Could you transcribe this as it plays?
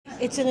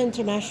It's an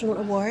international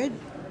award,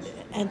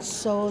 and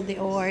so the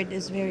award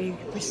is very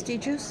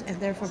prestigious and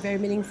therefore very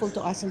meaningful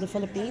to us in the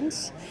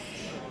Philippines.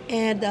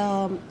 And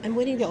I'm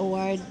winning the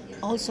award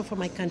also for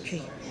my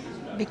country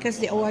because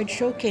the award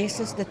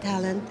showcases the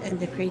talent and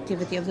the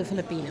creativity of the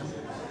Filipino.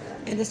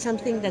 And it's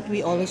something that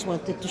we always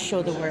wanted to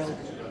show the world.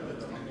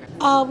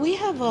 We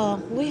have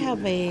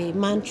a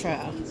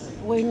mantra.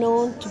 We're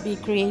known to be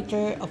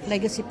creator of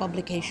legacy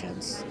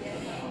publications,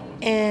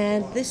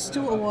 and these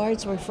two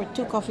awards were for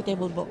two coffee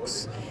table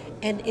books,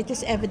 and it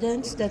is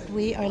evidence that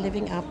we are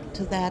living up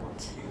to that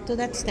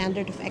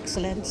standard of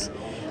excellence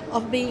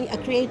of being a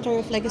creator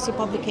of legacy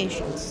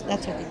publications.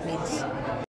 That's what it means.